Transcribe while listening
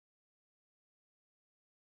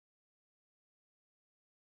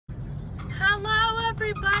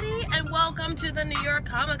everybody, and welcome to the New York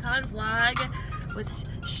Comic-Con vlog with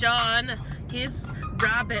Sean. He's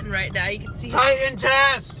Robin right now. You can see Titan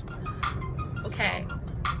test! Okay.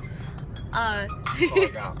 That's all I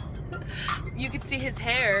got. You can see his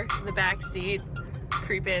hair in the back seat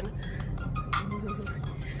creeping.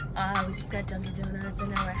 We just got Dunkin' Donuts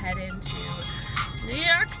and now we're heading to New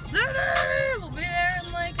York City. We'll be there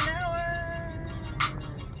in like an hour.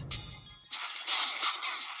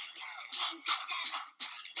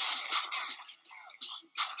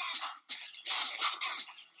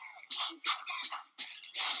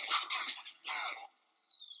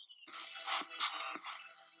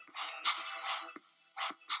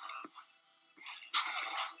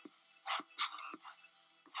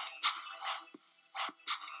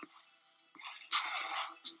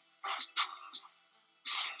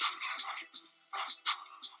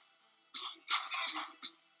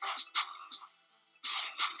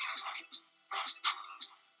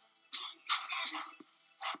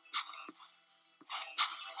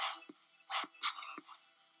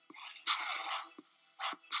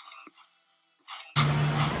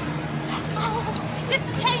 This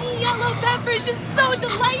tangy yellow beverage is so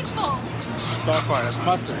delightful! Starfire, that's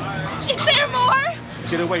mustard. Is there more?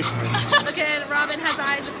 Get away from me. Look at Robin has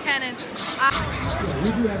eyes, it's canon.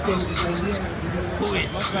 Who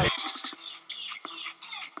is?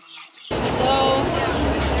 So,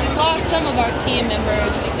 we've lost some of our team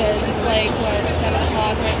members because it's like, what, 7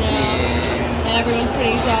 o'clock right now? And everyone's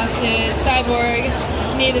pretty exhausted. Cyborg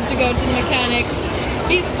needed to go to the mechanics.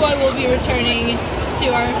 Beast Boy will be returning to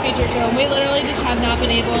our feature film. We literally just have not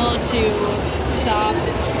been able to stop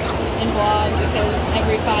and vlog because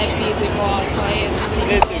every 5 feet we walk, right? It's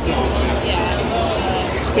exhausting.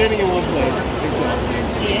 Yeah. Standing in one place, exhausting.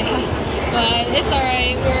 Yeah. But it's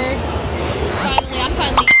alright. I'm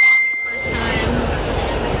finally eating for the first time.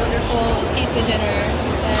 Wonderful pizza dinner.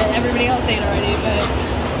 Everybody else ate already, but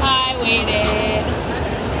I waited.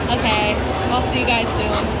 Okay. I'll see you guys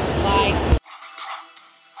soon. Bye.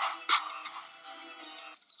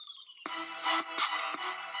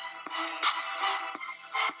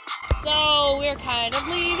 So we're kind of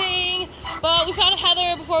leaving, but we found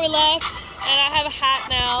Heather before we left, and I have a hat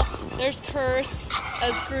now. There's Curse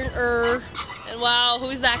as Grunter, and wow,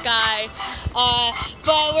 who's that guy?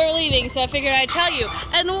 But we're leaving, so I figured I'd tell you.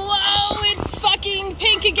 And whoa, it's fucking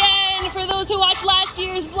pink again! For those who watched last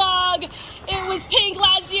year's vlog, it was pink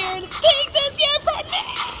last year and pink this year for me!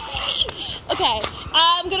 Okay,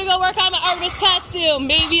 I'm gonna go work on my Artemis costume.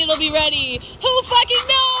 Maybe it'll be ready. Who fucking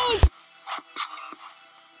knows?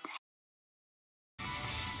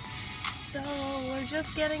 So we're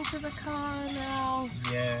just getting to the con now.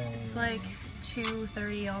 Yay. It's like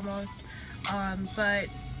 2:30 almost. But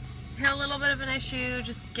had a little bit of an issue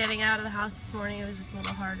just getting out of the house this morning. It was just a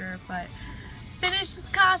little harder, but finished this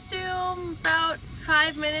costume about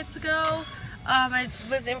 5 minutes ago. I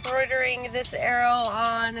was embroidering this arrow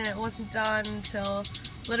on and it wasn't done until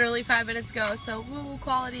literally 5 minutes ago. So woo,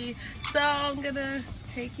 quality. So I'm gonna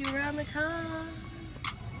take you around the con.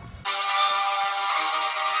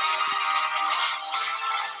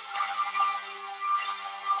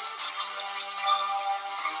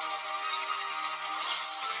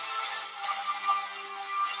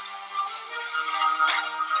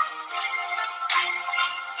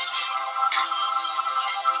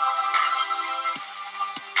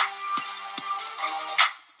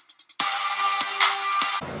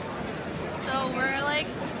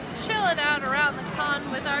 Chilling out around the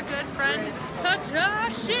con with our good friend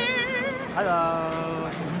Tadashi. Hello.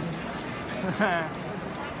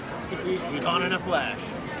 Gone in a flash.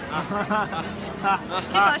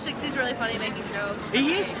 Flash thinks he's really funny making jokes.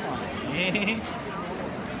 He is funny.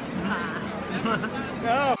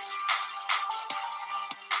 No.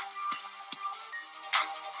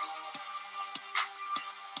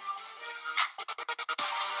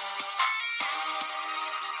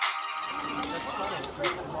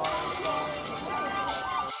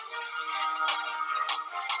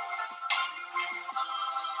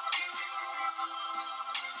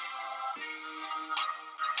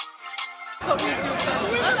 So we do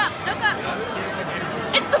this.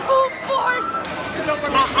 It's the boom force!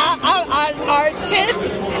 I'm an artist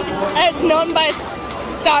as known by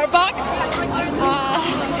Starbucks.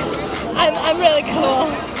 I'm really cool.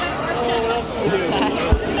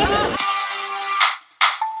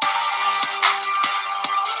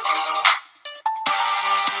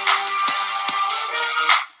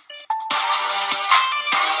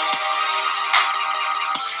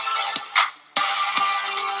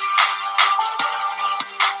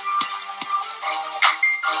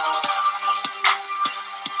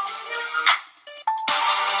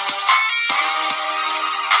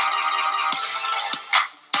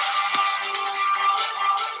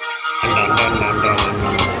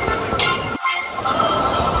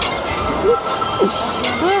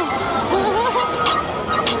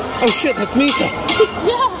 Oh shit, that's Misha. Yeah.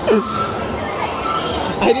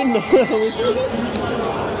 I didn't know that was Misha.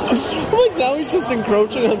 I'm like, now he's just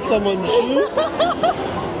encroaching on someone's shoe.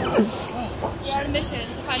 We're on a mission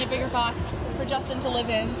to find a bigger box for Justin to live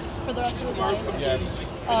in for the rest of his life.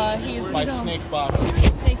 Yes. He's My snake box.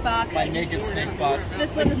 snake box. My naked snake box.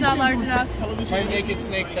 This one is not large enough. My naked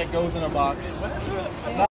snake that goes in a box.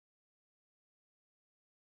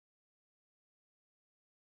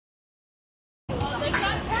 There's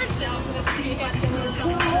not a person in this vehicle.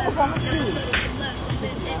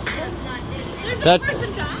 There's no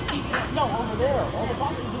person to ask. No, over there. All the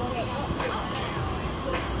boxes are over there.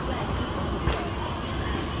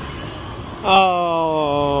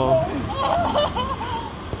 Oh.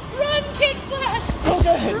 Run, Kid Flash!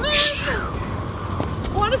 Okay.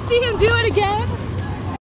 Run! Want to see him do it again?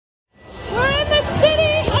 We're in the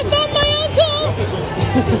city! I found my uncle!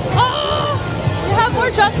 Oh! We have more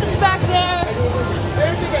justice back there.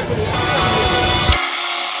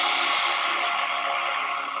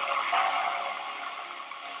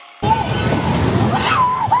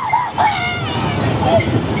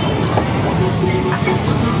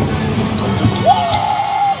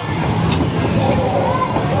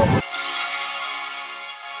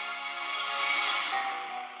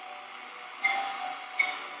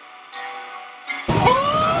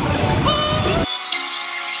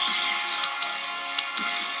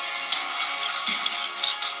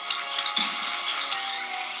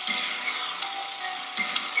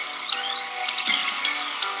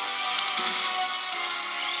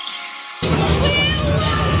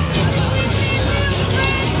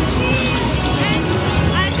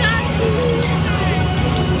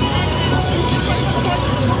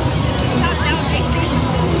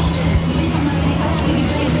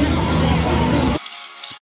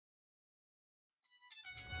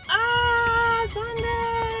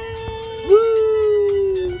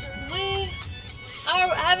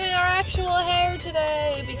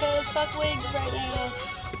 Today because fuck wigs right now.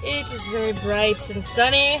 It is very bright and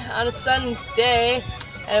sunny on a Sunday,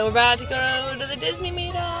 and we're about to go to the Disney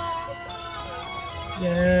meetup.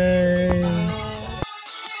 Yay.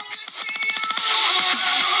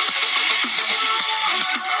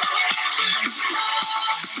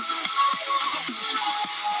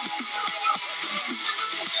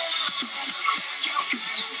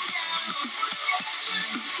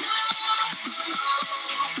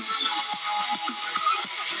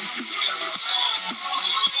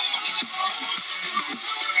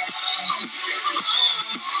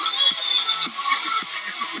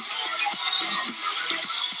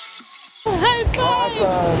 High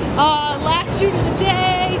five! Last shoot of the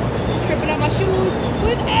day, tripping on my shoes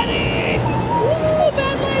with Eddie. Woo,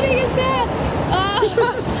 bad lighting is bad.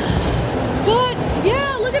 But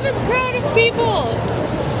yeah, look at this crowd of people.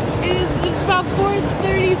 It's about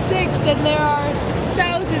 4:36, and there are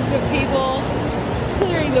thousands of people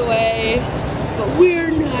clearing the way. But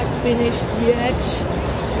we're not finished yet.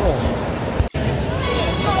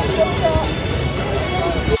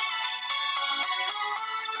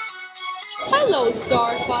 Hello,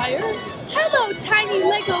 Starfire. Hello, tiny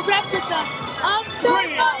Lego replica of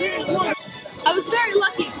Starfire. I was very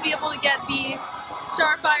lucky to be able to get the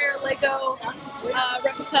Starfire Lego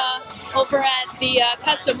replica over at the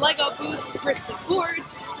custom Lego booth, Bricks and Boards.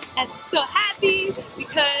 And I'm so happy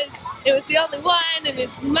because it was the only one and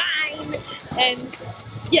it's mine. And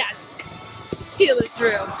yes, steal this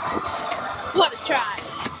room. What a try.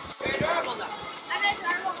 You're adorable though.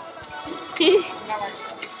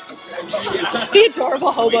 The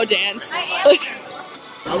adorable hobo dance. I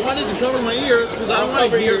wanted to cover my ears because I don't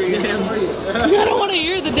want to hear the damn thing. I don't want to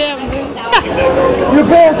hear the damn thing. You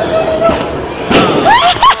bitch!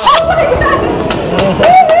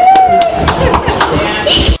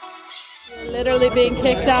 We're literally being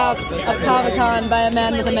kicked out of Comic-Con by a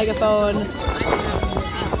man with a megaphone.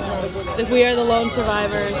 We are the lone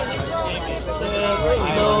survivors.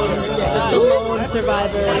 The lone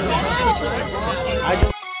survivors.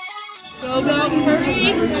 Go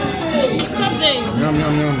Curry! Something! Yum,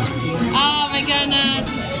 yum, yum. Oh my goodness!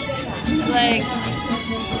 It's like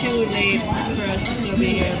too late for us to still be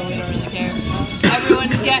here, but we don't really care.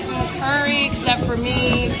 Everyone's getting curry except for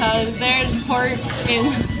me because there's pork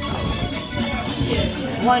in.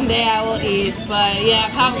 One day I will eat, but yeah,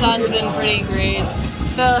 Comic-Con's been pretty great.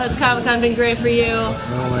 Phil, has Comic-Con been great for you?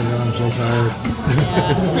 Oh my god, I'm so tired.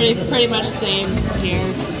 Yeah, pretty much the same here.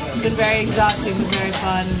 It's been very exhausting, but very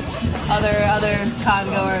fun. Other con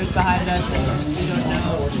goers behind us that we don't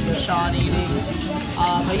know, Sean eating.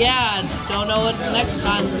 But yeah, don't know what the next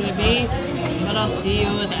con's gonna be, but I'll see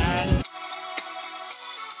you then.